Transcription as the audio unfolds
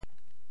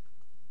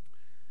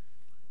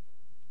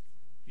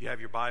you have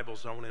your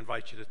Bibles, I want to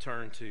invite you to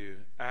turn to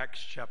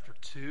Acts chapter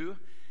 2,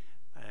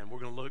 and we're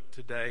going to look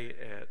today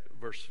at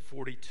verse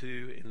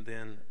 42 and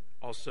then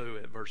also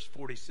at verse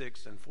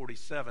 46 and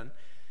 47.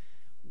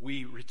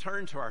 We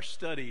returned to our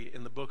study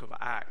in the book of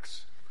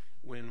Acts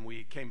when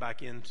we came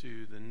back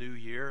into the new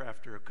year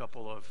after a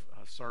couple of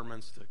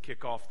sermons to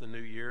kick off the new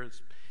year.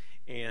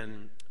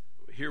 And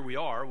here we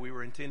are. We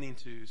were intending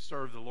to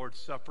serve the Lord's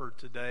Supper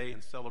today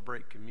and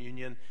celebrate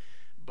communion,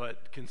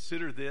 but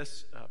consider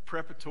this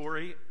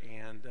preparatory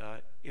and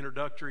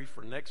introductory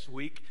for next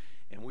week,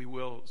 and we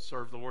will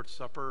serve the Lord's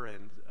Supper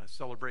and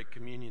celebrate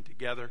communion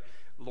together,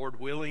 Lord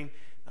willing.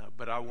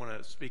 But I want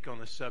to speak on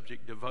the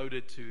subject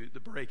devoted to the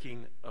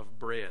breaking of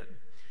bread.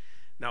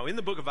 Now, in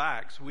the book of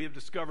Acts, we have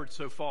discovered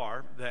so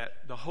far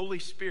that the Holy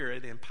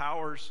Spirit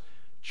empowers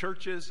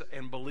churches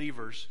and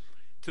believers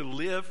to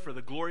live for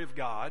the glory of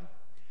God,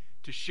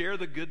 to share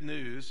the good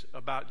news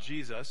about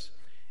Jesus,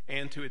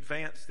 and to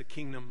advance the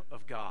kingdom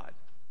of God.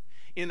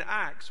 In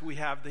Acts, we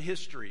have the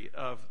history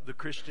of the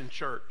Christian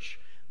church,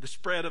 the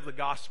spread of the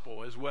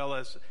gospel, as well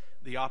as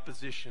the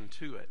opposition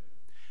to it.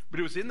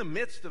 But it was in the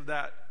midst of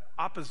that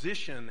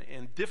opposition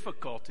and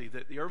difficulty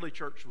that the early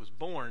church was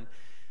born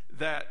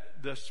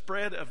that the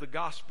spread of the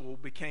gospel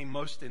became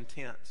most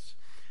intense.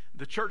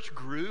 The church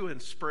grew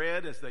and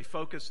spread as they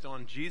focused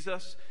on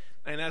Jesus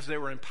and as they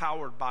were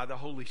empowered by the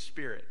Holy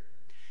Spirit.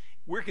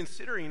 We're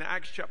considering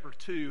Acts chapter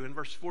 2 and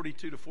verse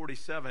 42 to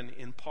 47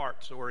 in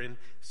parts or in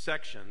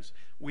sections.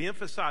 We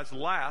emphasize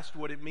last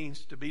what it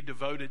means to be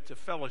devoted to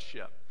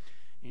fellowship.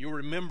 You'll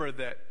remember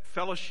that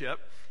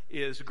fellowship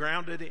is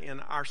grounded in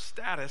our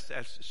status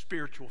as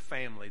spiritual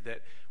family,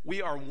 that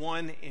we are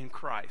one in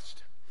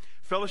Christ.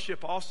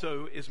 Fellowship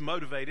also is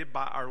motivated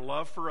by our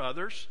love for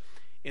others,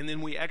 and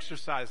then we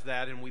exercise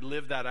that and we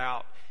live that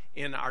out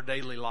in our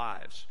daily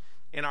lives.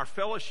 And our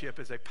fellowship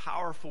is a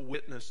powerful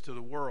witness to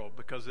the world,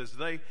 because as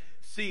they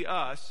see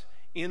us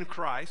in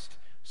Christ,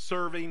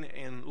 serving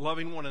and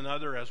loving one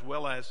another as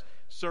well as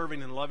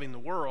serving and loving the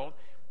world,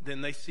 then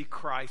they see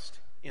Christ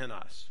in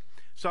us.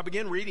 So I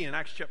begin reading in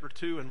Acts chapter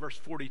 2 and verse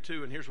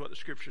 42, and here's what the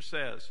scripture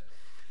says.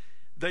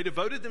 They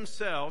devoted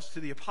themselves to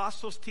the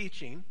apostles'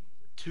 teaching,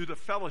 to the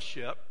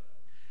fellowship,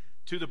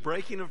 to the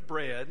breaking of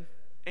bread,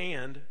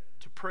 and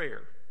to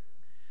prayer.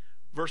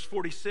 Verse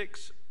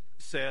 46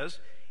 says,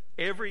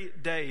 every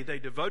day they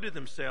devoted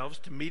themselves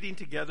to meeting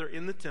together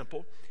in the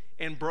temple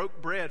and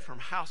broke bread from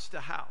house to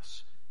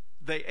house.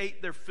 They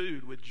ate their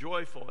food with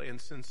joyful and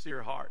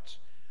sincere hearts,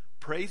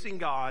 praising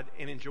God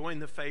and enjoying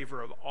the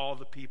favor of all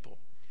the people.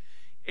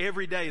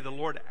 Every day the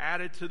Lord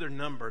added to their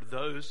number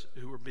those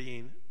who were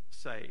being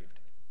saved.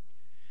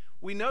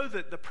 We know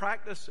that the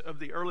practice of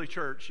the early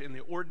church in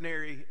the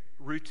ordinary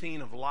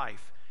routine of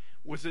life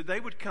was that they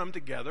would come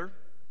together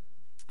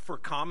for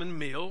common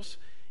meals,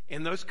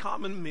 and those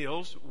common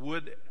meals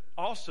would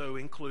also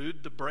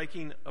include the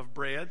breaking of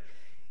bread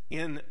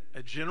in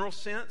a general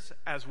sense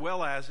as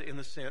well as in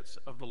the sense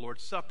of the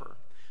Lord's Supper.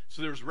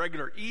 So there was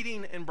regular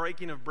eating and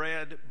breaking of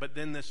bread, but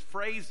then this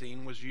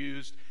phrasing was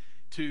used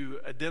to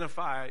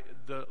identify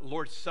the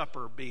Lord's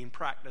Supper being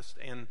practiced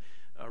and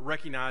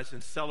recognized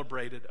and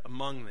celebrated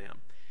among them.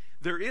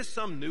 There is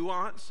some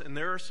nuance and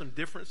there are some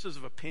differences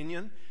of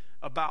opinion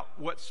about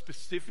what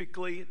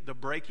specifically the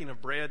breaking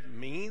of bread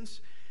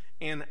means.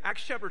 And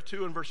Acts chapter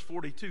 2 and verse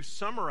 42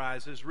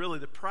 summarizes really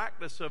the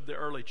practice of the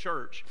early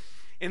church.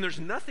 And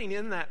there's nothing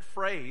in that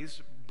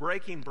phrase,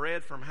 breaking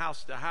bread from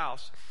house to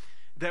house,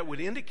 that would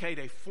indicate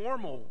a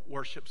formal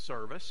worship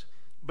service,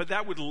 but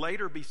that would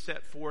later be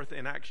set forth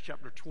in Acts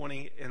chapter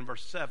 20 and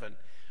verse 7,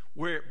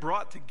 where it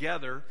brought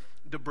together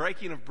the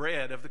breaking of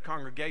bread of the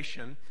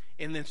congregation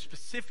and then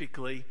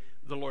specifically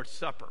the Lord's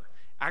Supper.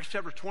 Acts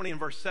chapter 20 and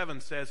verse 7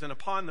 says, and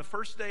upon the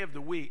first day of the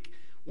week,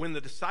 when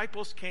the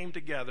disciples came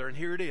together, and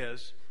here it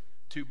is,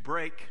 to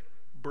break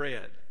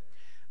bread.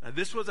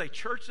 This was a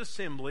church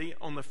assembly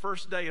on the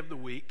first day of the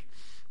week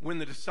when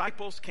the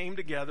disciples came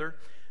together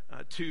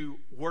to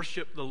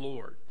worship the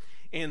Lord.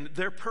 And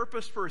their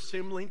purpose for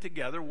assembling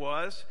together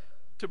was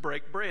to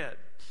break bread.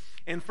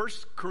 And 1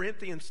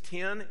 Corinthians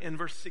 10 and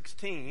verse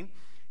 16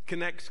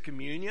 connects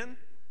communion,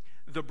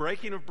 the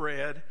breaking of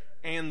bread,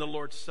 and the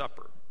Lord's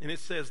Supper. And it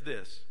says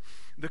this,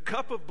 the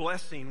cup of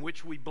blessing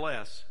which we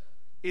bless,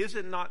 is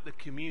it not the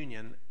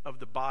communion of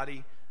the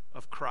body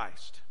of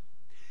Christ?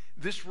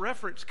 This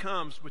reference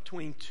comes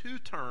between two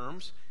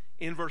terms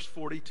in verse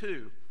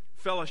 42,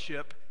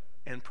 fellowship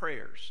and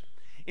prayers.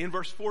 In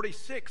verse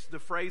 46, the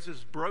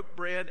phrases broke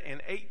bread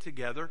and ate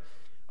together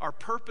are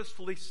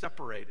purposefully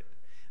separated.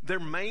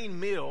 Their main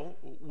meal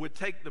would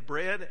take the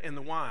bread and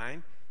the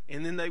wine,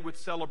 and then they would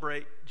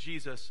celebrate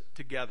Jesus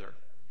together.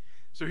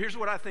 So here's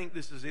what I think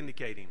this is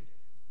indicating.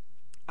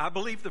 I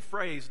believe the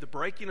phrase, the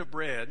breaking of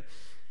bread,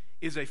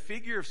 is a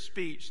figure of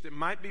speech that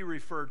might be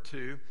referred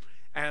to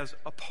as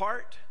a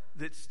part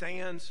that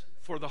stands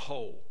for the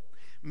whole,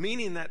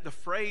 meaning that the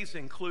phrase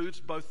includes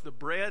both the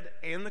bread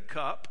and the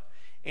cup,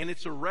 and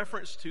it's a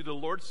reference to the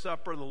Lord's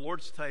Supper, the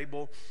Lord's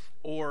table,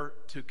 or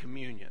to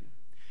communion.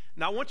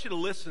 Now I want you to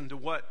listen to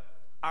what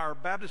our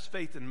Baptist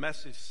Faith and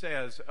Message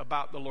says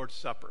about the Lord's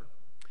Supper.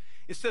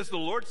 It says the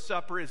Lord's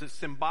Supper is a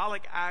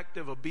symbolic act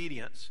of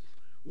obedience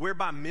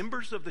whereby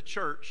members of the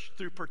church,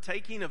 through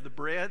partaking of the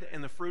bread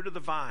and the fruit of the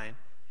vine,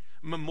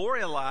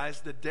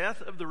 memorialize the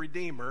death of the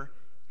Redeemer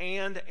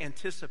and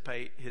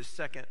anticipate his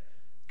second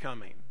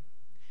coming.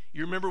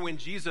 You remember when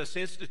Jesus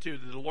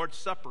instituted the Lord's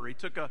Supper, he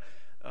took a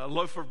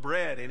loaf of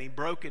bread and he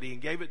broke it, and he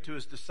gave it to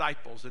his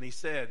disciples, and he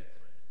said,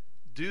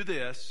 "Do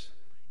this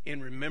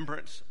in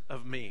remembrance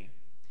of me."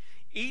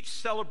 Each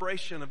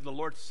celebration of the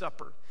Lord's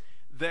Supper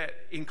that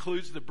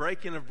includes the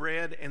breaking of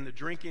bread and the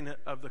drinking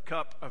of the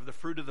cup of the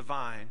fruit of the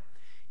vine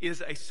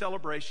is a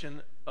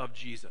celebration of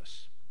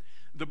Jesus.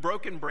 The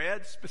broken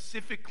bread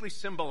specifically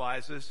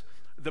symbolizes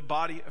the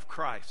body of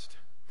Christ.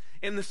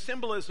 And the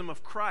symbolism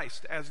of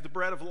Christ as the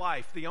bread of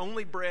life, the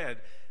only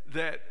bread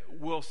that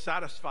will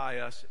satisfy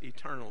us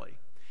eternally.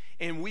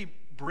 And we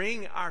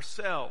bring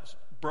ourselves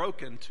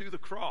broken to the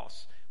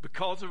cross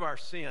because of our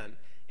sin,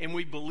 and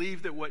we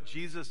believe that what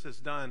Jesus has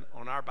done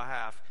on our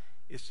behalf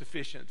is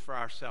sufficient for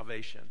our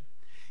salvation.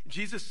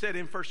 Jesus said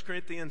in 1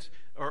 Corinthians,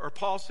 or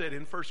Paul said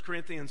in 1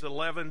 Corinthians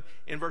 11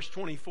 in verse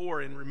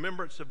 24, in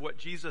remembrance of what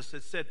Jesus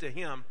had said to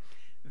him,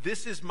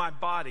 "This is my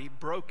body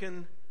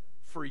broken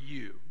for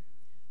you."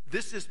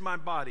 This is my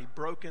body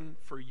broken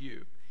for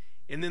you.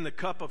 And then the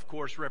cup, of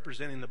course,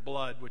 representing the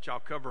blood, which I'll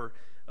cover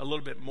a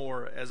little bit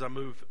more as I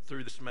move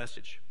through this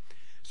message.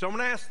 So I'm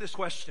going to ask this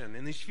question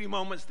in these few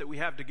moments that we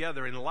have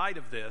together in light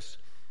of this.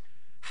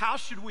 How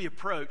should we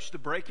approach the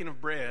breaking of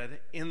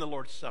bread in the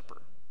Lord's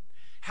Supper?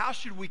 How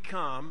should we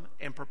come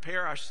and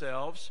prepare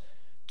ourselves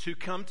to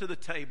come to the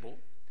table?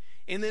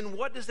 And then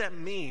what does that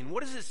mean?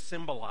 What does it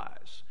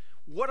symbolize?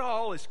 What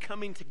all is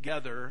coming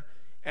together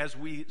as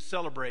we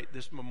celebrate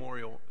this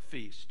memorial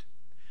feast?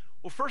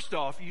 Well, first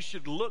off, you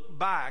should look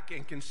back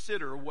and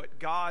consider what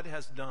God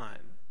has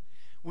done.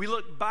 We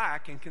look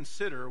back and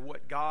consider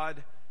what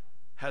God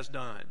has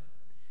done.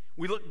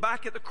 We look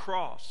back at the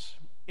cross,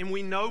 and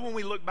we know when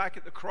we look back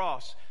at the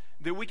cross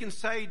that we can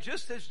say,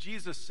 just as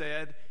Jesus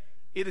said,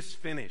 "It is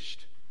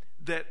finished,"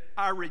 that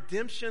our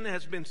redemption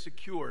has been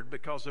secured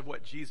because of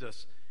what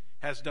Jesus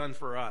has done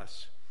for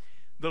us.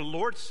 The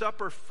Lord's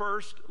Supper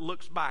first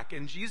looks back,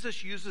 and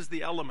Jesus uses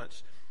the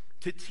elements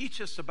to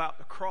teach us about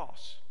the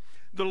cross.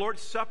 The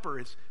Lord's Supper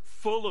is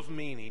full of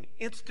meaning,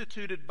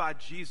 instituted by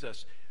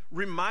Jesus,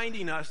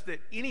 reminding us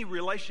that any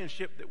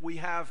relationship that we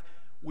have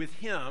with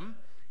him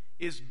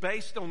is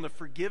based on the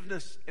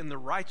forgiveness and the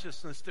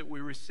righteousness that we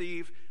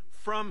receive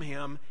from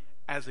him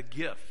as a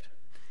gift.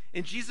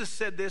 And Jesus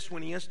said this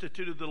when he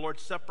instituted the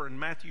Lord's Supper in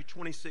Matthew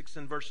 26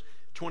 and verse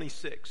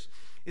 26.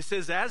 It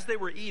says, "As they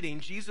were eating,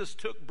 Jesus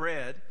took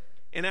bread,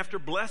 and after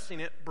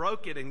blessing it,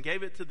 broke it and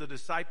gave it to the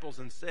disciples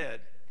and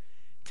said,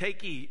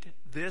 'Take, eat,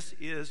 this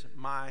is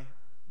my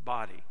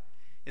body.'"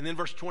 And then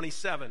verse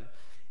 27,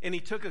 "And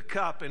he took a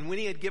cup, and when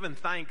he had given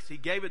thanks, he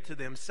gave it to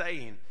them,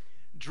 saying,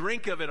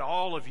 'Drink of it,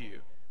 all of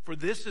you, for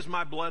this is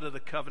my blood of the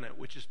covenant,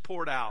 which is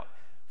poured out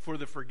for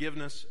the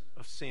forgiveness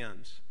of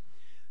sins.'"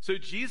 So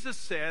Jesus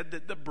said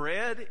that the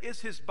bread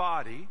is his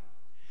body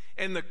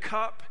and the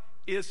cup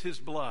is his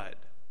blood.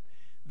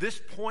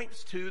 This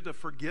points to the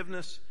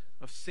forgiveness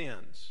of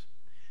sins.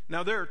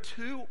 Now, there are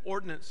two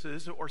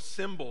ordinances or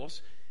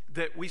symbols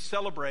that we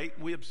celebrate,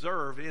 we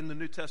observe in the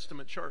New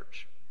Testament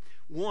church.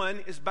 One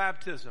is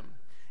baptism.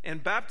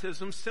 And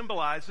baptism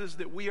symbolizes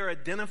that we are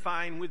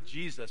identifying with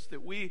Jesus,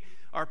 that we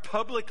are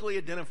publicly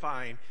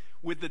identifying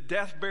with the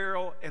death,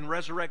 burial, and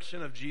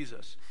resurrection of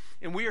Jesus.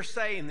 And we are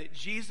saying that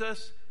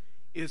Jesus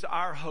is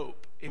our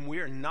hope, and we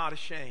are not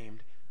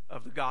ashamed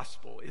of the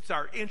gospel. It's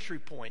our entry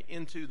point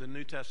into the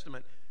New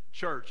Testament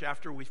church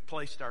after we've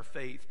placed our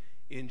faith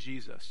in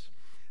Jesus.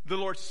 The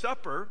Lord's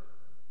Supper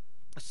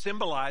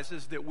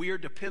symbolizes that we are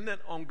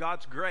dependent on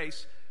God's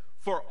grace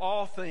for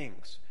all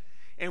things,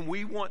 and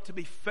we want to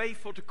be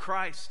faithful to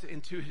Christ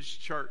and to his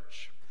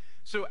church.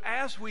 So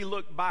as we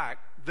look back,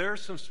 there are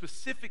some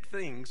specific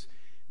things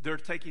that are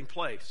taking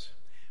place.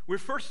 We're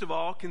first of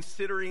all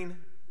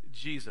considering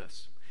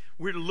Jesus.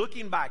 We're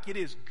looking back. It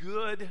is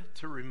good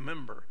to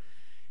remember.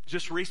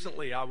 Just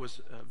recently, I was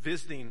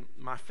visiting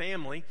my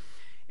family,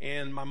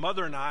 and my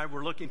mother and I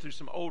were looking through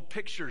some old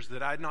pictures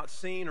that I had not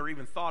seen or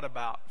even thought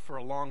about for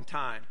a long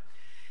time.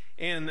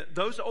 And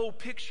those old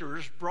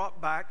pictures brought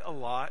back a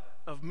lot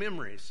of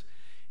memories.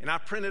 And I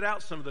printed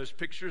out some of those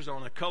pictures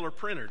on a color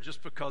printer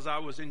just because I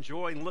was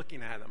enjoying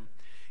looking at them.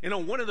 And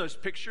on one of those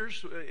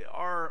pictures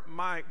are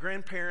my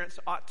grandparents,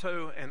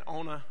 Otto and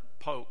Ona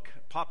Polk,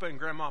 Papa and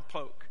Grandma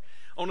Polk.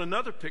 On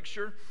another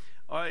picture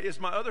is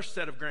my other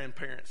set of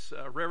grandparents,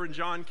 Reverend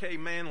John K.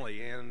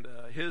 Manley and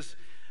his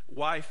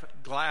wife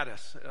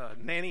Gladys,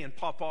 Nanny and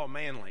Pawpaw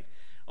Manley.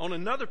 On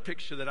another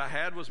picture that I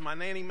had was my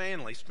Nanny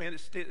Manley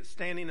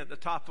standing at the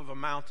top of a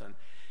mountain.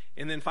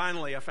 And then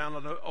finally I found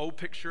an old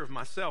picture of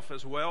myself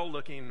as well,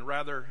 looking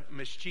rather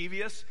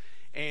mischievous,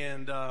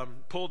 and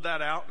pulled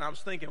that out. And I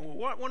was thinking,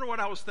 well, wonder what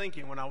I was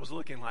thinking when I was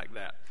looking like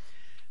that.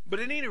 But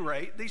at any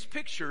rate, these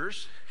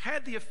pictures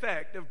had the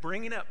effect of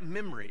bringing up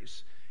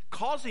memories,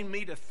 causing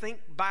me to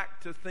think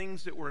back to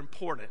things that were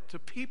important, to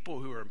people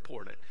who were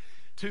important,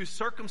 to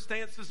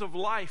circumstances of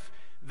life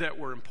that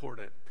were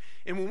important.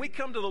 And when we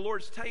come to the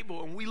Lord's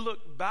table and we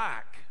look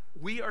back,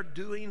 we are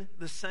doing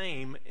the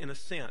same in a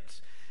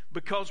sense,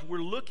 because we're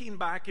looking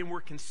back and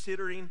we're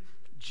considering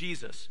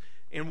Jesus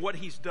and what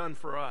he's done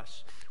for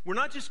us. We're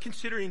not just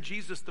considering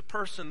Jesus the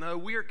person, though.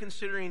 We are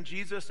considering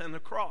Jesus and the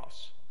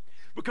cross,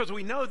 because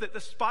we know that the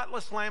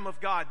spotless Lamb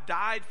of God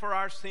died for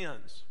our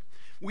sins.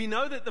 We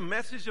know that the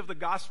message of the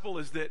gospel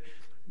is that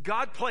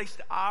God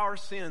placed our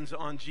sins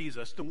on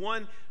Jesus. The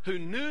one who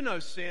knew no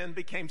sin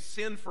became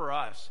sin for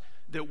us,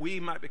 that we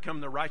might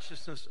become the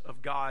righteousness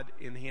of God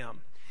in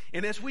him.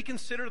 And as we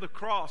consider the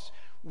cross,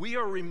 we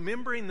are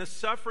remembering the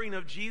suffering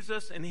of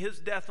Jesus and his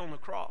death on the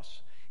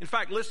cross. In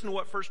fact, listen to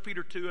what 1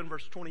 Peter 2 and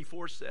verse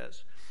 24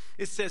 says.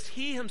 It says,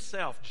 he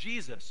himself,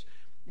 Jesus,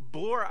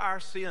 bore our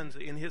sins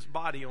in his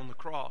body on the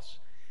cross,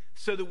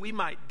 so that we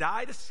might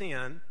die to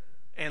sin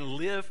and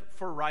live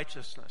for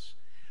righteousness.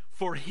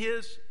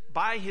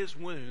 By his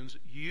wounds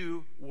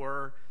you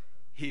were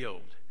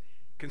healed.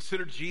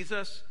 Consider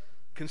Jesus,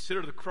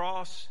 consider the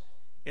cross,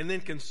 and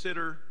then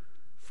consider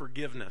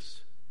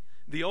forgiveness.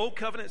 The old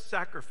covenant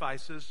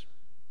sacrifices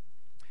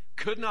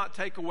could not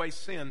take away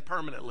sin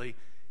permanently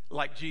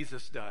like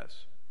Jesus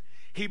does.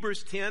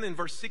 Hebrews 10 and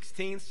verse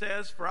 16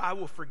 says, for I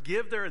will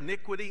forgive their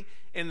iniquity,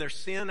 and their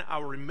sin I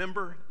will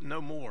remember no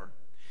more.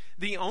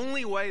 The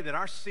only way that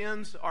our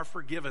sins are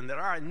forgiven, that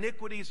our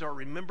iniquities are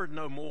remembered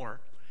no more,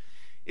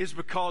 is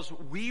because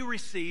we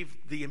receive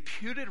the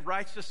imputed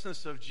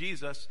righteousness of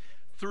Jesus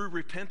through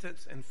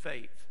repentance and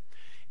faith.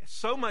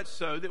 So much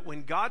so that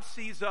when God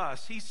sees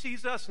us, he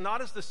sees us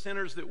not as the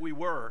sinners that we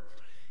were.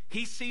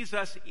 He sees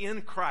us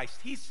in Christ.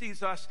 He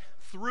sees us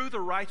through the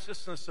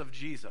righteousness of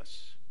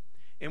Jesus.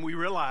 And we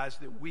realize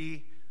that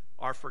we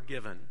are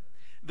forgiven.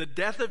 The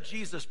death of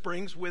Jesus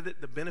brings with it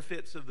the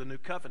benefits of the new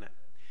covenant.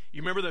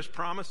 You remember those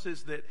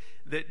promises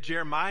that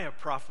Jeremiah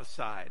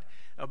prophesied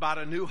about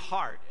a new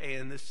heart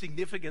and the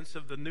significance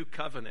of the new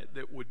covenant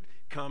that would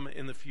come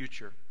in the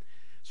future.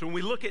 So when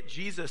we look at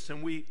Jesus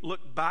and we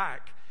look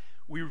back,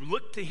 we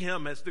look to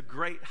him as the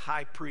great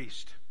high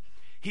priest.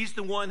 He's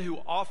the one who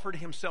offered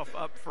himself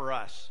up for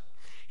us.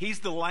 He's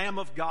the Lamb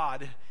of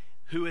God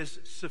who is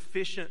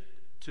sufficient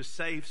to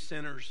save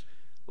sinners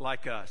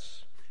like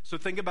us. So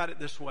think about it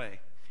this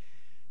way.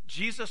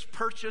 Jesus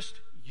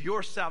purchased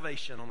your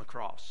salvation on the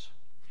cross.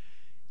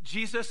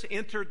 Jesus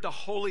entered the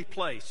holy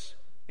place,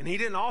 and he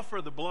didn't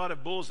offer the blood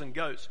of bulls and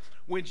goats.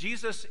 When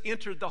Jesus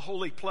entered the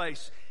holy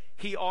place,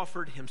 he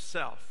offered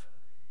himself,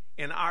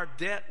 and our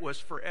debt was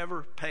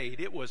forever paid.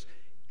 It was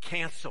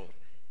canceled,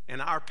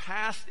 and our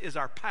past is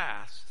our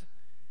past,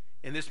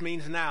 and this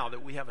means now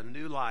that we have a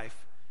new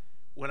life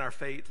when our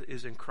faith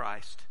is in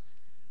Christ.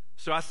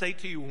 So I say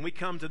to you, when we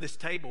come to this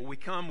table, we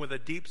come with a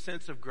deep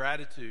sense of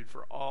gratitude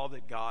for all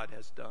that God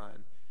has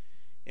done,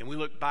 and we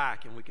look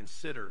back and we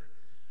consider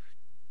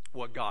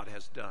what God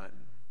has done.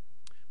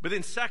 But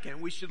then second,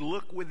 we should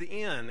look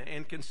within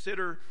and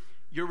consider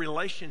your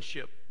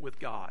relationship with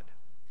God.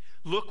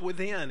 Look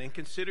within and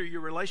consider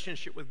your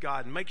relationship with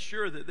God and make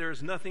sure that there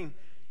is nothing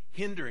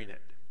hindering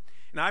it.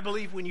 And I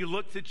believe when you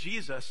look to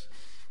Jesus,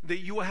 that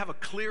you will have a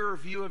clearer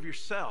view of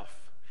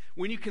yourself.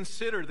 When you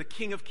consider the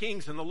King of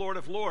Kings and the Lord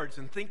of Lords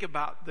and think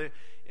about the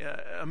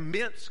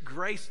immense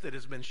grace that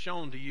has been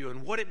shown to you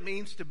and what it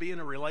means to be in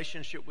a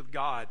relationship with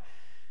God,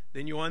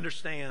 then you'll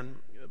understand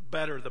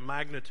better the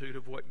magnitude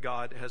of what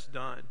God has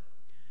done.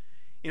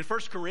 In 1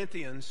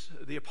 Corinthians,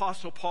 the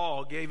Apostle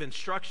Paul gave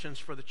instructions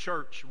for the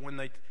church when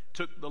they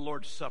took the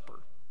Lord's Supper.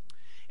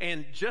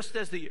 And just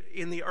as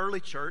in the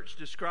early church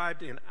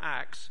described in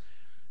Acts,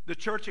 the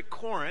church at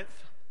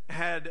Corinth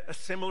had a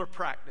similar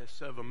practice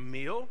of a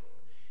meal,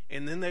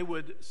 and then they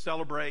would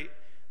celebrate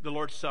the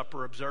Lord's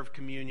Supper, observe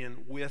communion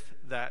with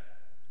that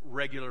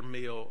regular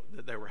meal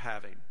that they were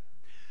having.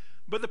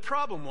 But the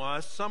problem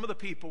was some of the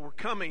people were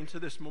coming to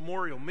this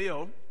memorial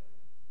meal,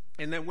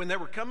 and then when they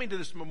were coming to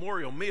this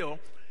memorial meal,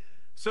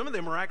 some of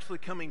them were actually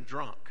coming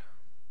drunk.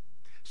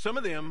 Some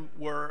of them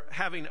were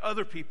having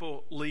other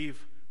people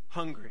leave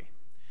hungry.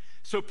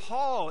 So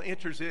Paul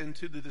enters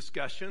into the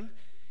discussion.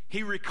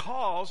 He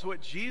recalls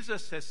what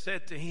Jesus has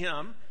said to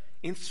him,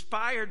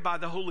 inspired by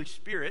the Holy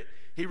Spirit.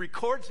 He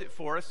records it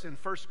for us in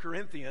 1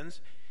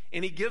 Corinthians,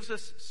 and he gives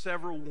us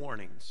several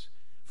warnings.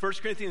 1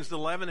 Corinthians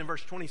 11 and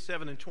verse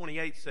 27 and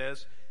 28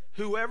 says,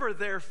 whoever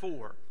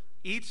therefore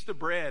eats the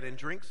bread and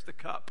drinks the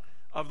cup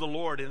of the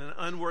Lord in an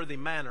unworthy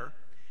manner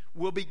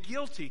will be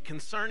guilty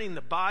concerning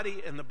the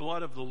body and the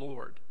blood of the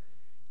Lord.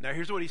 Now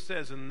here's what he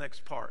says in the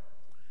next part.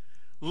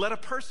 Let a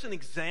person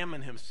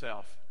examine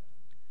himself,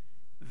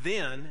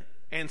 then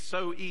and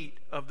so eat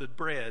of the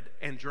bread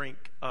and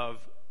drink of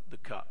the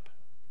cup.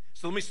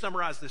 So let me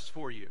summarize this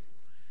for you.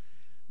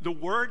 The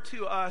word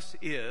to us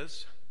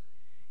is,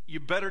 you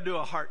better do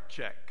a heart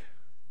check.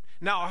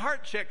 Now, a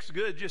heart check's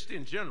good just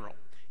in general.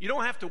 You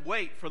don't have to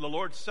wait for the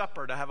Lord's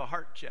Supper to have a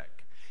heart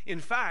check. In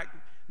fact,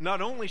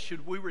 not only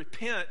should we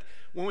repent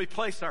when we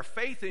place our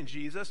faith in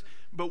Jesus,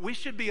 but we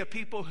should be a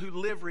people who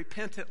live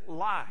repentant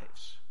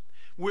lives,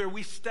 where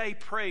we stay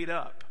prayed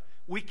up.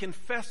 We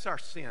confess our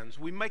sins.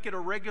 We make it a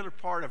regular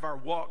part of our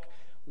walk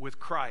with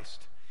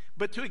Christ.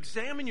 But to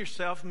examine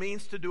yourself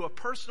means to do a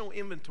personal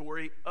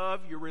inventory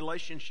of your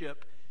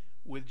relationship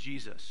with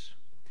Jesus.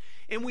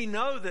 And we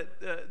know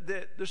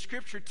that the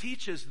Scripture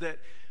teaches that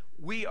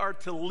we are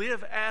to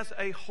live as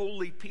a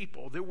holy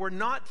people, that we're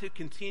not to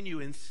continue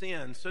in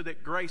sin so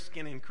that grace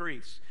can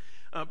increase,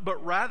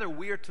 but rather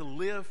we are to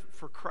live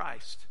for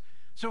Christ.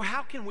 So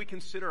how can we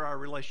consider our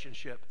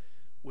relationship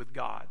with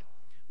God?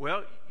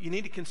 Well, you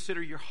need to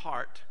consider your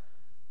heart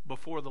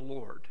before the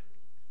Lord.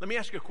 Let me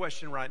ask you a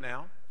question right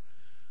now.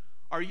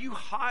 Are you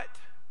hot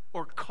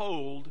or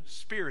cold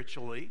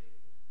spiritually,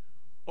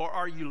 or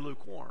are you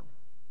lukewarm?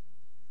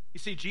 You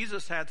see,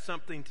 Jesus had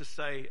something to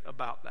say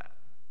about that.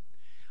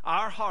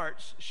 Our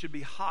hearts should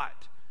be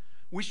hot.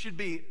 We should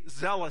be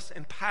zealous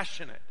and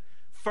passionate,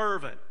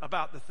 fervent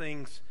about the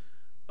things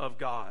of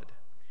God.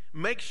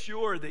 Make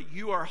sure that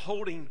you are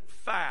holding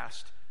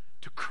fast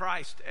to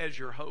Christ as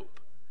your hope.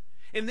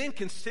 And then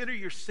consider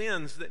your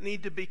sins that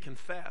need to be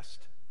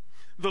confessed.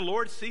 The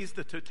Lord sees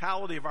the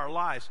totality of our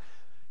lives.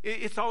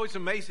 It's always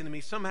amazing to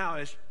me,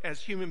 somehow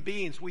as human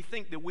beings, we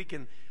think that we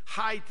can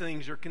hide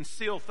things or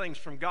conceal things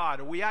from God.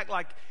 Or we act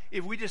like,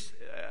 if we just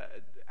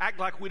act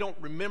like we don't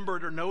remember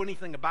it or know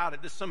anything about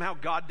it, that somehow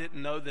God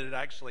didn't know that it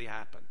actually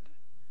happened.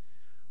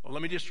 Well,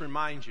 let me just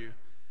remind you,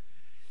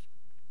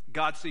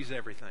 God sees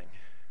everything.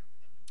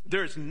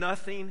 There is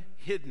nothing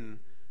hidden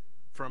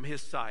from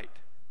His sight.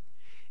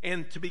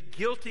 And to be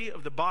guilty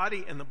of the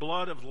body and the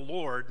blood of the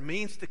Lord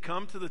means to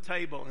come to the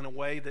table in a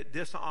way that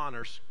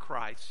dishonors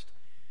Christ.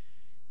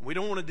 We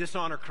don't want to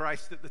dishonor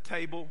Christ at the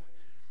table,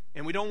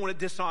 and we don't want to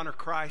dishonor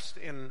Christ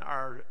in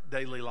our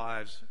daily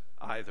lives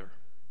either.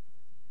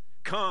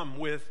 Come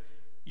with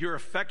your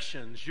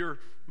affections, your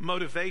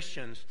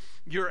motivations,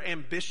 your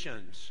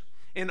ambitions,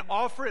 and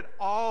offer it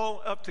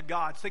all up to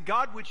God. Say,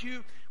 God, would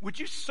you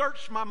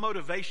search my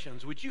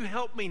motivations? Would you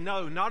help me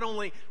know not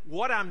only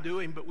what I'm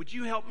doing, but would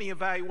you help me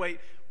evaluate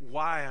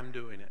why I'm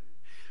doing it?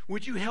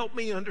 Would you help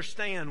me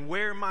understand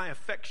where my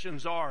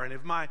affections are, and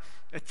if my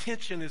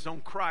attention is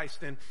on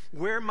Christ, and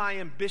where my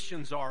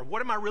ambitions are?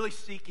 What am I really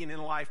seeking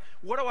in life?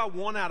 What do I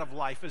want out of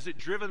life? Is it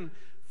driven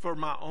for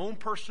my own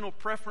personal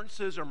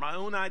preferences or my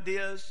own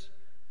ideas?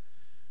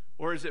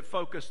 Or is it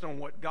focused on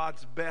what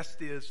God's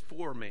best is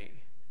for me?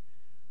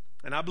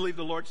 And I believe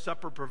the Lord's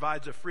Supper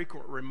provides a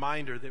frequent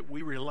reminder that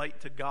we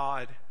relate to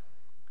God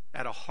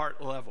at a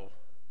heart level,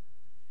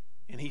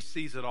 and He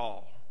sees it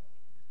all.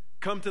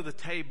 Come to the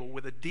table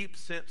with a deep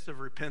sense of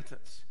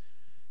repentance,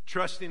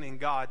 trusting in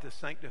God to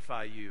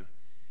sanctify you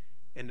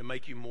and to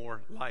make you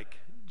more like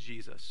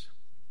Jesus.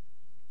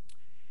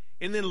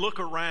 And then look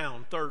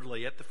around,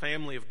 thirdly, at the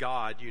family of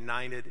God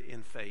united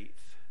in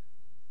faith.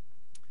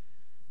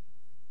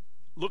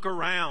 Look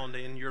around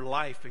in your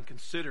life and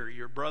consider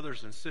your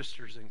brothers and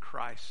sisters in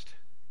Christ.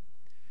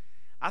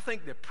 I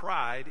think that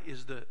pride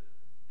is the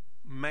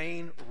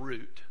main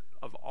root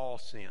of all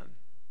sin.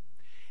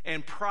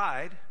 And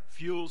pride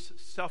fuels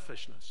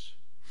selfishness.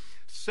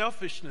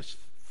 Selfishness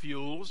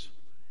fuels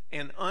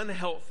an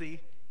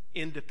unhealthy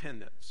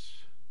independence.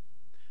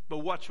 But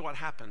watch what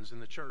happens in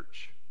the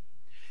church.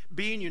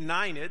 Being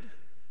united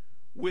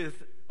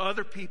with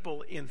other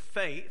people in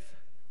faith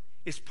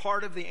is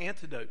part of the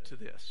antidote to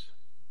this.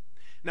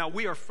 Now,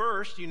 we are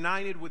first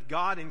united with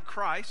God in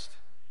Christ,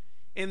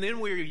 and then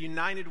we are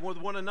united with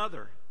one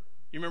another.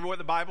 You remember what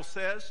the Bible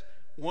says?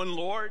 One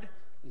Lord,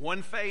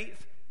 one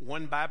faith,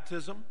 one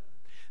baptism.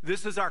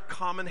 This is our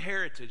common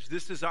heritage.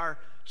 This is our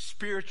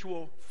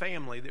spiritual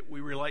family that we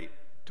relate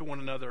to one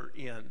another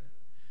in.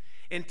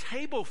 And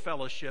table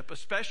fellowship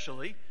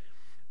especially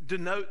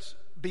denotes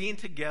being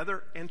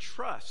together and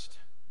trust.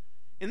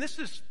 And this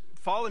is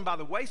falling by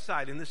the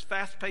wayside in this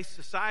fast-paced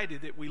society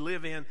that we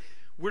live in.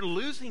 We're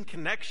losing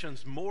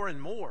connections more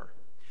and more.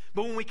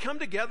 But when we come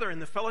together in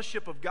the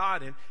fellowship of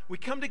God and we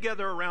come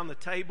together around the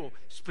table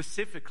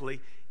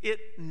specifically, it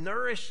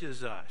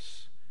nourishes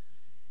us.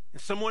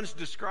 And someone's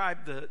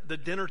described the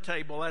dinner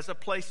table as a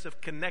place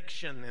of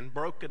connection and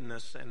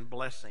brokenness and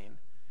blessing.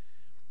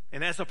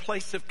 And as a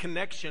place of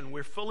connection,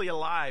 we're fully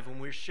alive when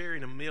we're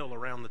sharing a meal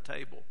around the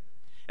table.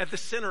 At the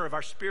center of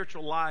our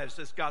spiritual lives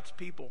as God's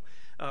people,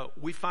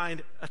 we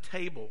find a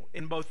table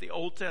in both the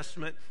Old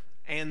Testament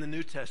and the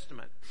New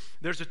Testament.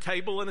 There's a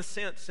table in a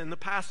sense in the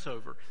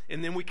Passover,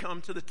 and then we come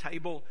to the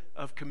table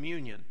of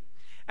communion.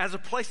 As a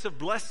place of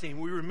blessing,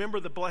 we remember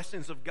the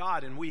blessings of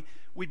God, and we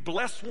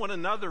bless one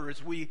another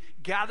as we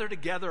gather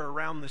together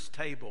around this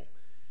table.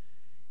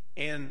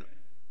 And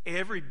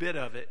every bit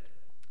of it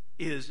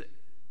is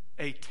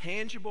a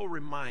tangible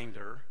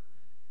reminder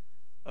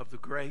of the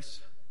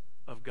grace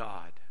of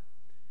God.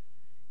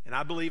 And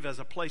I believe as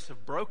a place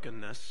of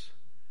brokenness,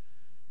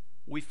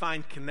 we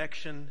find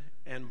connection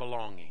and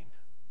belonging.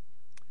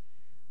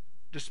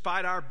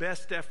 Despite our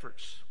best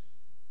efforts,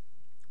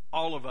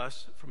 all of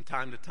us from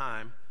time to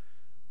time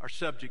are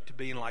subject to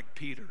being like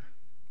Peter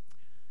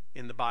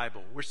in the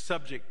Bible. We're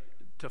subject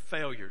to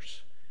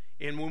failures.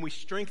 And when we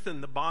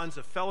strengthen the bonds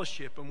of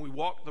fellowship and we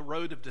walk the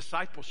road of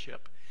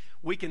discipleship,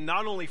 we can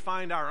not only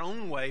find our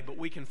own way, but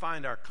we can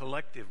find our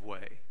collective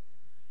way.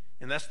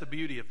 And that's the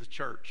beauty of the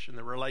church and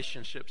the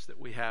relationships that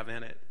we have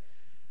in it.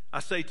 I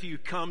say to you,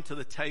 come to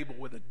the table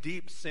with a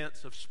deep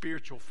sense of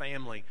spiritual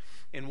family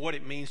and what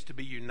it means to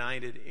be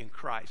united in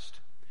Christ.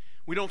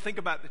 We don't think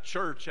about the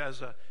church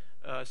as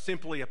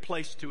simply a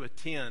place to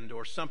attend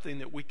or something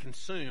that we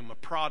consume, a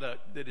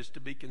product that is to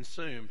be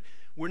consumed.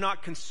 We're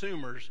not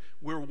consumers,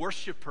 we're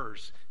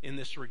worshipers in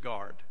this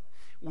regard.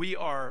 We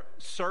are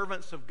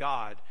servants of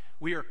God.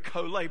 We are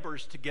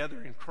co-laborers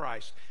together in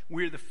Christ.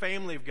 We're the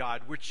family of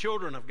God. We're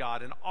children of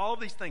God. And all of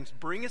these things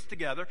bring us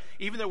together.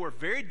 Even though we're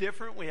very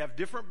different, we have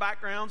different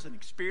backgrounds and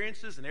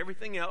experiences and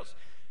everything else,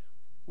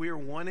 we are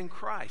one in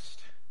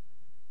Christ.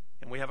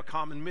 And we have a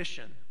common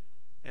mission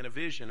and a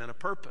vision and a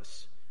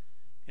purpose.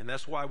 And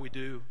that's why we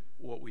do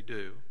what we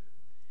do.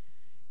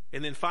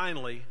 And then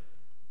finally,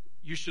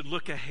 you should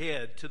look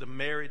ahead to the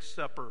marriage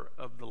supper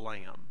of the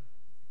Lamb.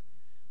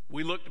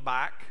 We looked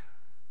back.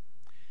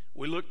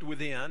 We looked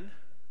within.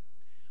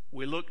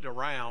 We looked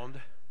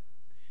around.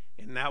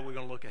 And now we're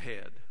going to look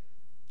ahead.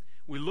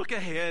 We look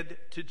ahead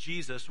to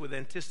Jesus with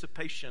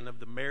anticipation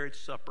of the marriage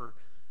supper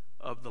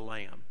of the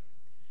Lamb.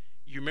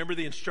 You remember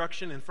the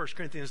instruction in 1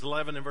 Corinthians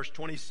 11 and verse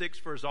 26,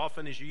 for as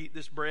often as you eat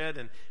this bread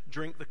and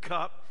drink the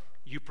cup,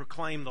 you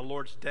proclaim the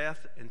Lord's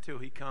death until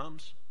he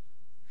comes.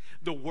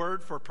 The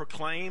word for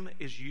proclaim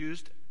is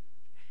used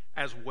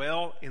as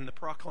well in the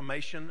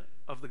proclamation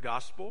of the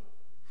gospel.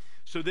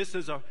 So this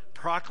is a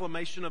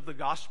proclamation of the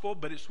gospel,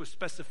 but it's with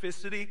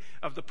specificity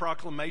of the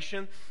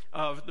proclamation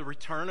of the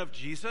return of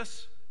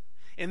Jesus.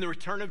 And the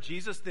return of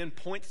Jesus then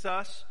points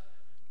us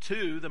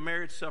to the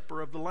marriage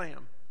supper of the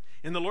Lamb.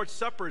 And the Lord's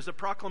Supper is a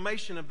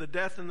proclamation of the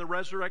death and the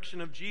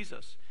resurrection of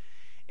Jesus.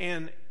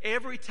 And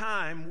every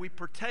time we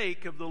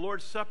partake of the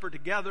Lord's Supper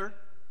together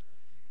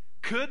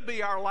could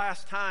be our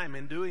last time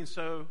in doing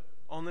so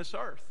on this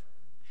earth.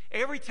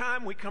 Every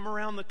time we come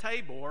around the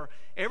table, or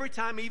every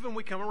time even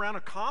we come around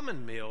a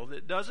common meal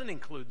that doesn't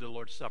include the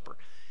Lord's Supper,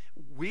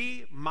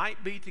 we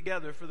might be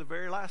together for the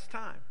very last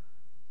time.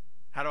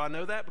 How do I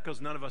know that? Because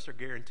none of us are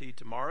guaranteed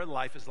tomorrow.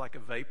 Life is like a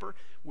vapor.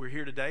 We're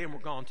here today and we're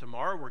gone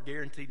tomorrow. We're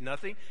guaranteed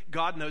nothing.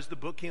 God knows the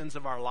bookends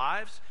of our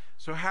lives.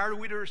 So how are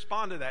we to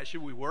respond to that?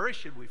 Should we worry?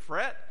 Should we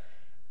fret?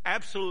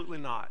 Absolutely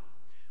not.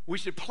 We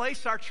should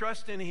place our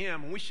trust in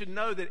him. We should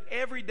know that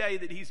every day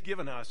that he's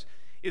given us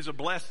is a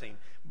blessing.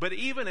 But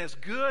even as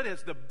good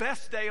as the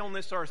best day on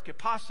this earth could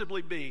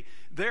possibly be,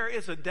 there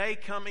is a day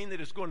coming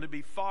that is going to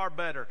be far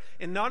better.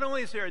 And not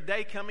only is there a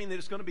day coming that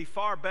is going to be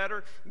far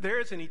better, there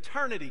is an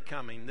eternity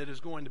coming that is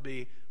going to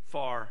be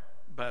far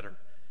better.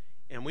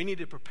 And we need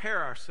to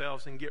prepare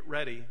ourselves and get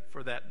ready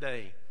for that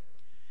day.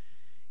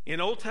 In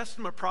Old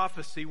Testament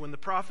prophecy, when the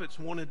prophets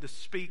wanted to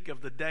speak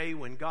of the day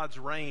when God's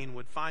reign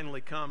would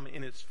finally come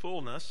in its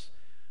fullness,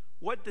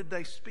 what did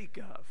they speak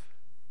of?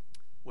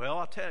 Well,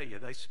 I'll tell you,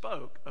 they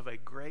spoke of a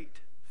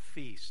great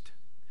feast.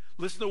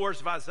 Listen to the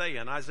words of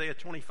Isaiah in Isaiah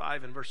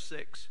 25 and verse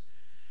 6.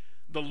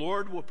 The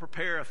Lord will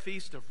prepare a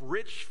feast of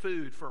rich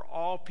food for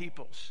all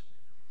peoples,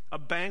 a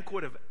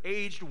banquet of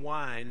aged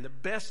wine, the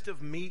best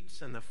of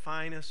meats and the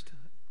finest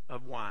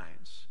of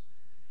wines.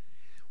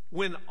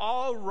 When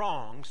all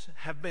wrongs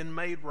have been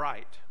made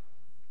right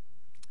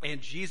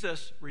and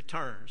Jesus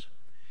returns,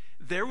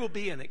 there will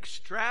be an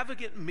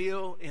extravagant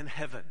meal in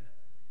heaven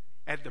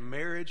at the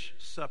marriage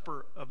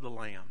supper of the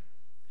Lamb.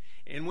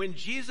 And when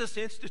Jesus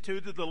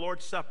instituted the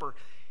Lord's Supper,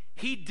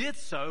 he did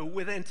so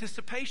with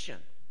anticipation.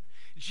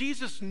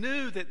 Jesus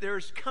knew that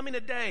there's coming a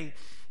day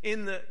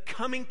in the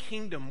coming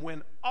kingdom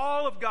when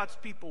all of God's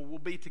people will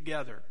be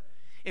together.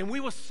 And we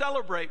will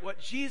celebrate what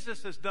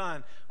Jesus has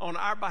done on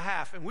our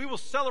behalf. And we will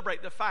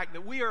celebrate the fact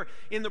that we are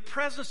in the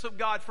presence of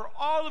God for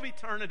all of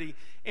eternity.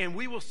 And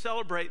we will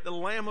celebrate the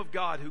Lamb of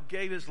God who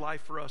gave his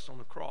life for us on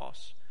the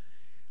cross.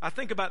 I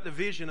think about the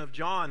vision of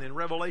John in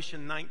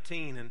Revelation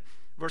 19 and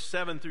verse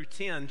 7 through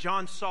 10.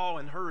 John saw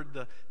and heard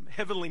the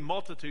heavenly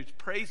multitudes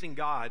praising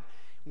God.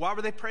 Why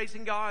were they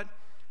praising God?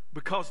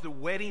 Because the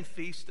wedding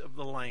feast of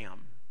the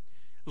Lamb,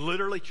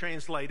 literally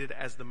translated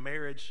as the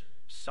marriage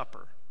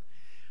supper.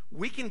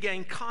 We can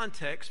gain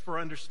context for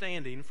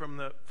understanding from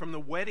the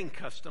wedding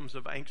customs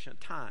of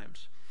ancient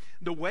times.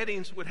 The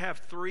weddings would have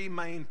three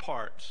main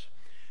parts.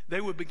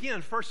 They would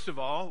begin, first of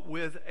all,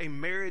 with a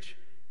marriage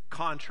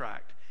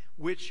contract,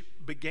 which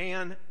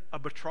began a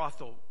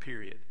betrothal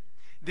period.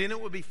 Then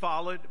it would be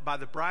followed by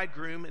the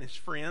bridegroom and his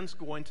friends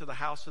going to the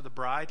house of the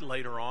bride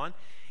later on.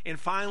 And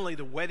finally,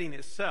 the wedding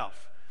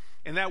itself.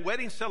 And that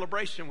wedding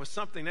celebration was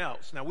something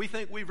else. Now, we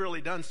think we've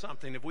really done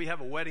something if we have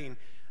a wedding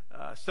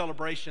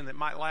celebration that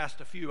might last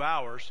a few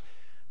hours.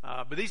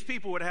 But these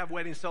people would have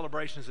wedding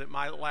celebrations that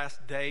might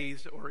last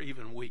days or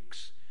even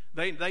weeks.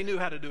 They knew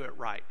how to do it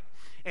right.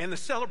 And the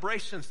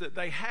celebrations that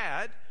they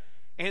had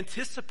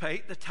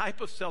anticipate the type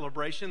of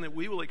celebration that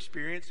we will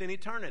experience in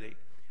eternity.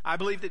 I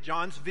believe that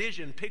John's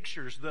vision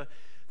pictures the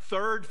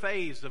third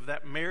phase of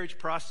that marriage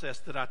process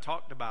that I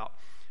talked about,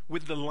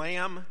 with the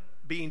Lamb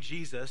being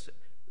Jesus,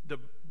 the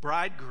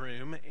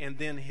bridegroom, and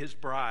then his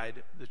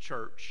bride, the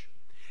church.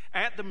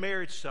 At the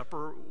marriage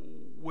supper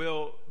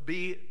will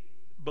be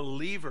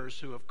believers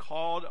who have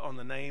called on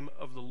the name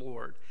of the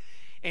Lord.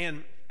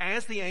 And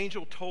as the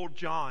angel told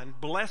John,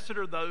 blessed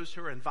are those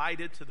who are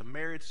invited to the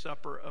marriage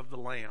supper of the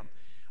Lamb.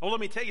 Oh, let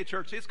me tell you,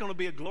 church, it's going to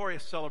be a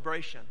glorious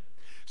celebration.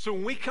 So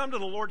when we come to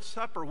the Lord's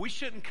Supper, we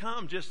shouldn't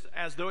come just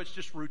as though it's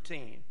just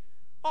routine.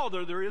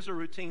 Although there is a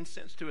routine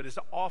sense to it as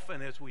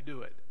often as we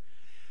do it.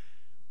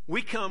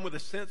 We come with a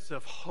sense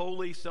of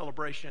holy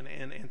celebration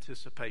and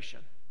anticipation.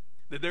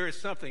 That there is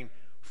something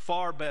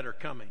far better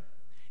coming.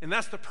 And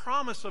that's the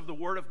promise of the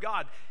Word of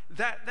God.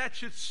 That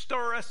should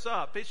stir us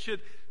up. It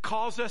should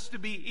cause us to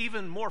be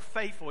even more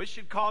faithful. It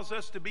should cause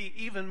us to be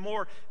even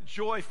more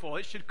joyful.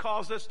 It should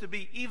cause us to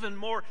be even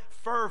more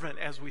fervent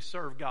as we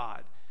serve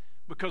God.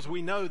 Because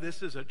we know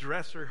this is a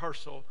dress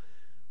rehearsal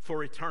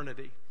for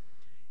eternity.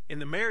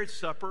 And the marriage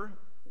supper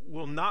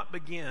will not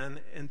begin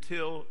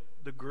until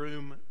the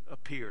groom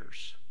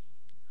appears.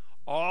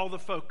 All the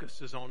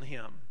focus is on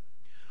him.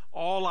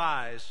 All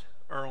eyes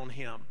are on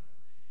him.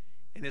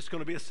 And it's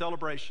going to be a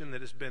celebration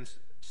that has been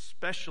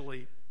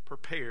specially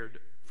prepared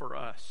for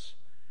us.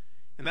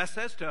 And that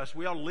says to us,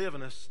 we ought to live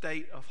in a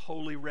state of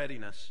holy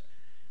readiness.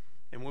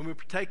 And when we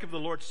partake of the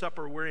Lord's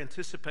Supper, we're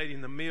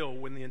anticipating the meal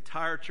when the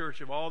entire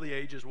church of all the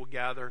ages will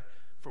gather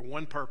for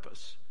one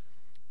purpose,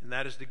 and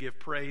that is to give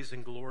praise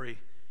and glory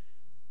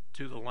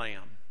to the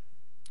Lamb.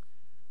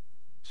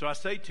 So I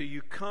say to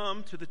you,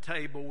 come to the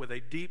table with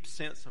a deep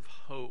sense of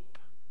hope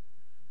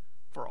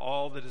for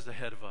all that is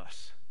ahead of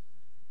us.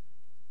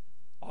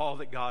 All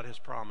that God has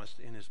promised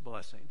in his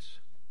blessings.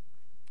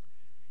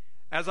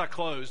 As I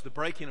close, the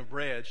breaking of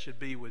bread should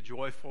be with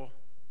joyful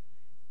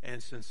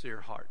and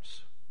sincere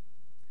hearts.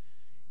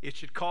 It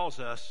should cause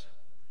us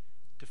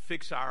to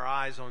fix our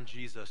eyes on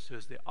Jesus, who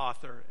is the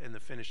author and the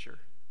finisher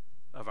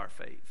of our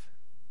faith.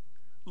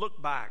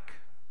 Look back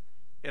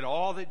at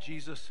all that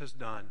Jesus has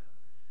done.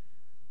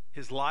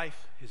 His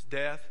life, his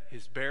death,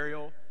 his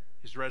burial,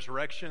 his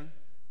resurrection.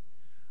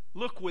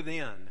 Look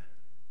within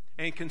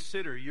and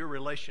consider your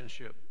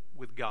relationship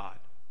with God.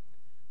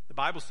 The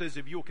Bible says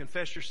if you will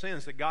confess your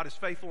sins, that God is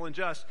faithful and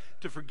just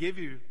to forgive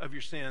you of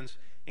your sins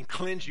and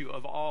cleanse you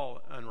of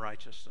all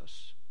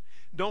unrighteousness.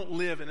 Don't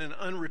live in an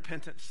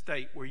unrepentant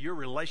state where your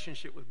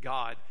relationship with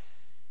God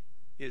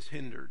is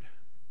hindered.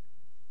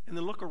 And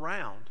then look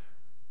around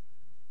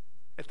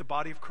at the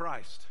body of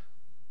Christ.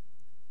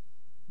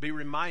 Be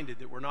reminded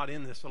that we're not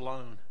in this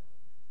alone.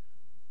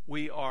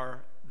 We are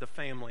the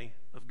family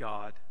of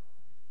God.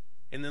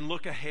 And then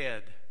look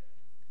ahead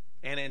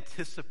and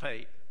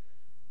anticipate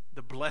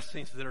the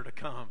blessings that are to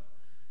come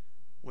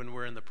when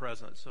we're in the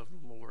presence of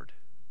the Lord.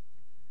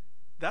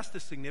 That's the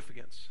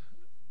significance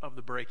of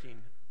the breaking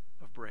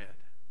of bread.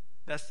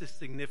 That's the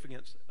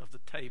significance of the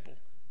table.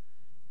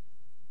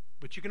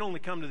 But you can only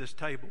come to this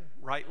table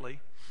rightly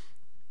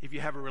if you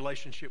have a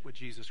relationship with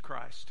Jesus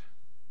Christ.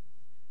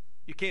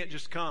 You can't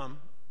just come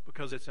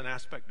because it's an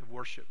aspect of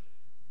worship.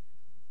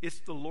 It's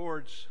the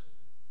Lord's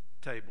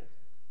table.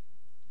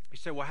 You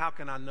say, well, how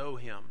can I know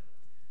him?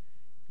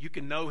 You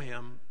can know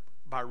him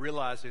by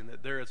realizing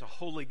that there is a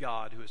holy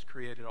God who has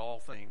created all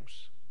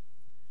things.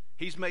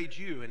 He's made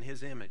you in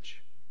his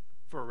image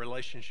for a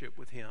relationship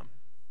with him.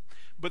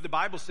 But the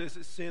Bible says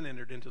that sin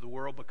entered into the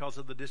world because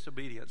of the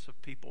disobedience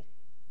of people.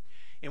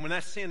 And when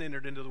that sin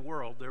entered into the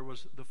world, there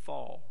was the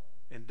fall,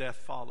 and death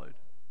followed.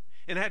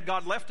 And had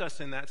God left us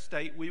in that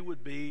state, we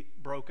would be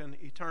broken,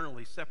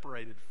 eternally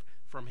separated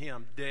from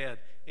him, dead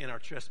in our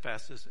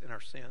trespasses and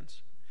our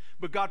sins.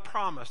 But God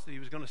promised that he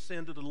was going to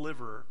send a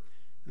deliverer,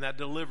 and that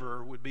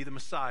deliverer would be the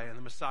Messiah, and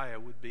the Messiah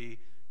would be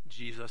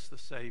Jesus the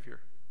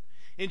Savior.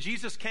 And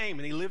Jesus came,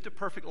 and he lived a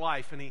perfect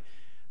life, and he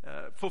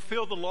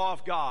fulfilled the law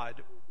of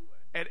God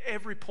at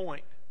every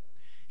point.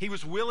 He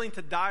was willing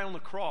to die on the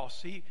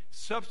cross. He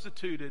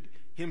substituted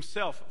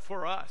himself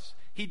for us.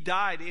 He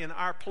died in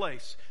our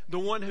place. The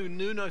one who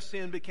knew no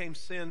sin became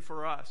sin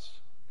for us.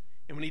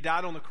 And when he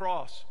died on the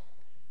cross,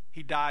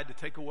 he died to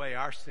take away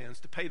our sins,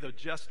 to pay the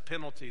just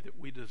penalty that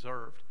we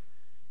deserved.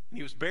 And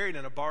he was buried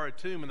in a borrowed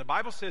tomb. And the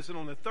Bible says that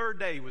on the third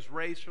day he was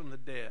raised from the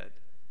dead.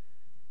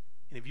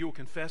 And if you will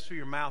confess with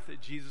your mouth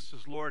that Jesus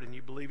is Lord and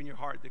you believe in your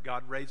heart that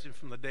God raised him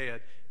from the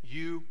dead,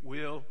 you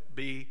will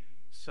be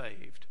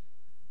saved.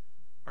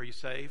 Are you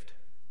saved?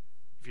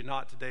 If you're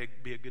not, today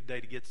would be a good day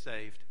to get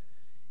saved.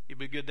 It'd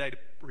be a good day to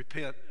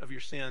repent of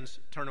your sins,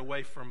 turn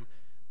away from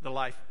the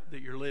life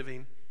that you're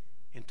living,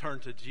 and turn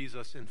to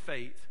Jesus in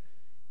faith,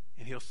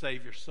 and he'll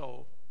save your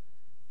soul.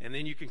 And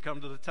then you can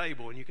come to the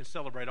table and you can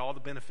celebrate all the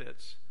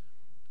benefits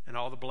and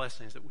all the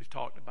blessings that we've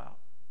talked about.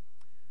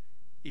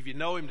 If you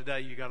know him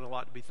today, you got a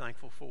lot to be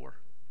thankful for.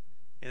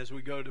 And as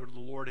we go to the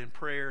Lord in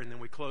prayer and then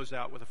we close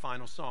out with a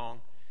final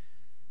song,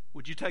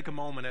 would you take a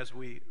moment as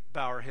we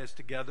bow our heads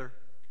together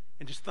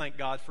and just thank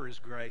God for his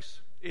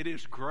grace? It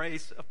is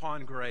grace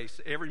upon grace.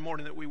 Every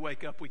morning that we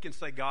wake up, we can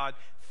say, God,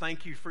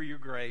 thank you for your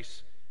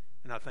grace,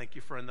 and I thank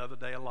you for another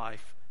day of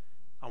life.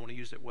 I want to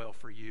use it well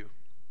for you.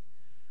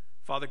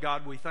 Father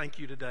God, we thank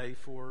you today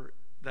for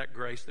that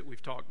grace that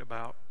we've talked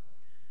about.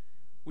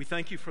 We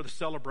thank you for the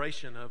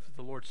celebration of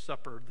the Lord's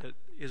Supper that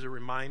is a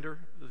reminder,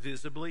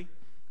 visibly,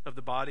 of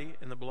the body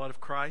and the blood of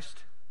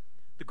Christ,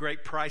 the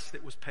great price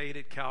that was paid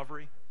at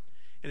Calvary.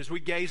 And as we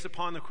gaze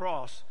upon the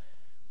cross,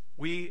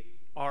 We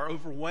are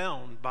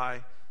overwhelmed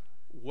by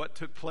what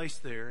took place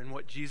there and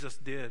what Jesus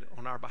did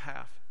on our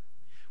behalf.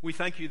 We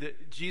thank you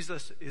that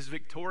Jesus is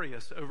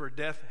victorious over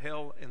death,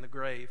 hell, and the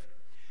grave.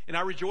 And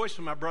I rejoice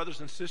with my brothers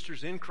and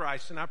sisters in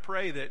Christ, and I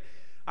pray that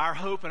our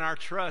hope and our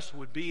trust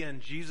would be in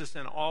Jesus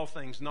in all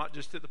things, not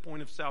just at the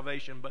point of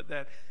salvation, but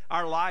that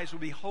our lives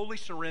would be wholly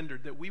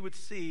surrendered, that we would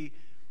see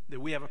that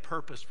we have a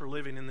purpose for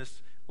living in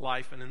this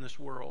life and in this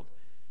world.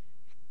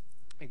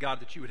 And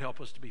God, that you would help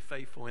us to be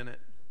faithful in it.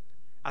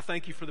 I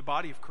thank you for the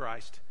body of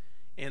Christ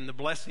and the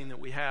blessing that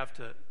we have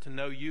to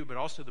know you, but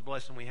also the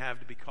blessing we have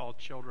to be called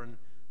children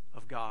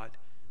of God.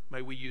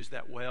 May we use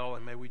that well,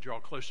 and may we draw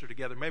closer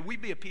together. May we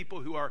be a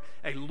people who are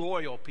a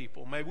loyal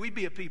people. May we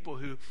be a people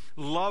who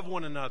love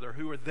one another,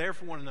 who are there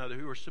for one another,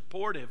 who are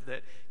supportive,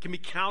 that can be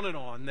counted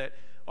on, that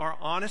are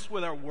honest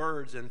with our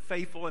words and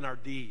faithful in our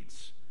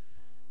deeds.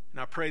 And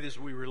I pray that as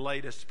we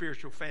relate a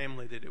spiritual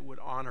family, that it would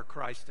honor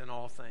Christ in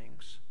all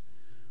things.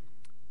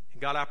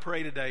 And God, I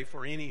pray today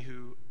for any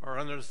who are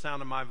under the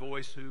sound of my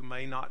voice who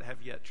may not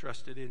have yet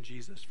trusted in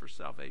Jesus for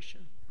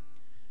salvation.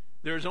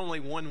 There is only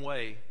one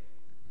way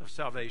of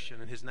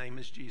salvation, and his name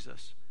is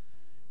Jesus.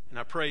 And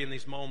I pray in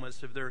these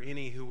moments, if there are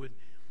any who would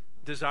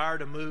desire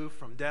to move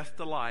from death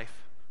to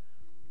life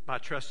by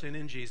trusting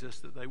in Jesus,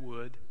 that they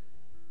would,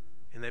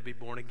 and they'd be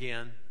born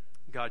again.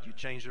 God, you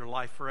change their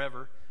life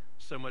forever,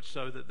 so much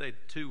so that they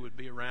too would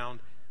be around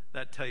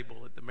that table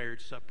at the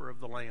marriage supper of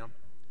the Lamb.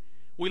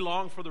 We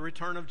long for the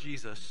return of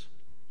Jesus,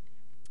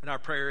 and our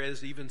prayer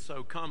is, even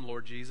so, come,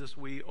 Lord Jesus,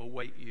 we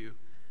await you,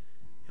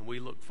 and we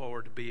look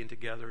forward to being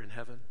together in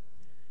heaven.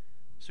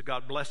 So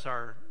God, bless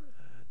our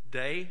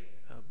day,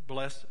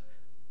 bless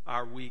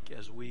our week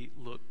as we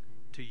look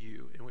to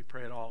you. And we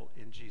pray it all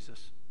in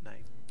Jesus'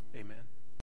 name. Amen.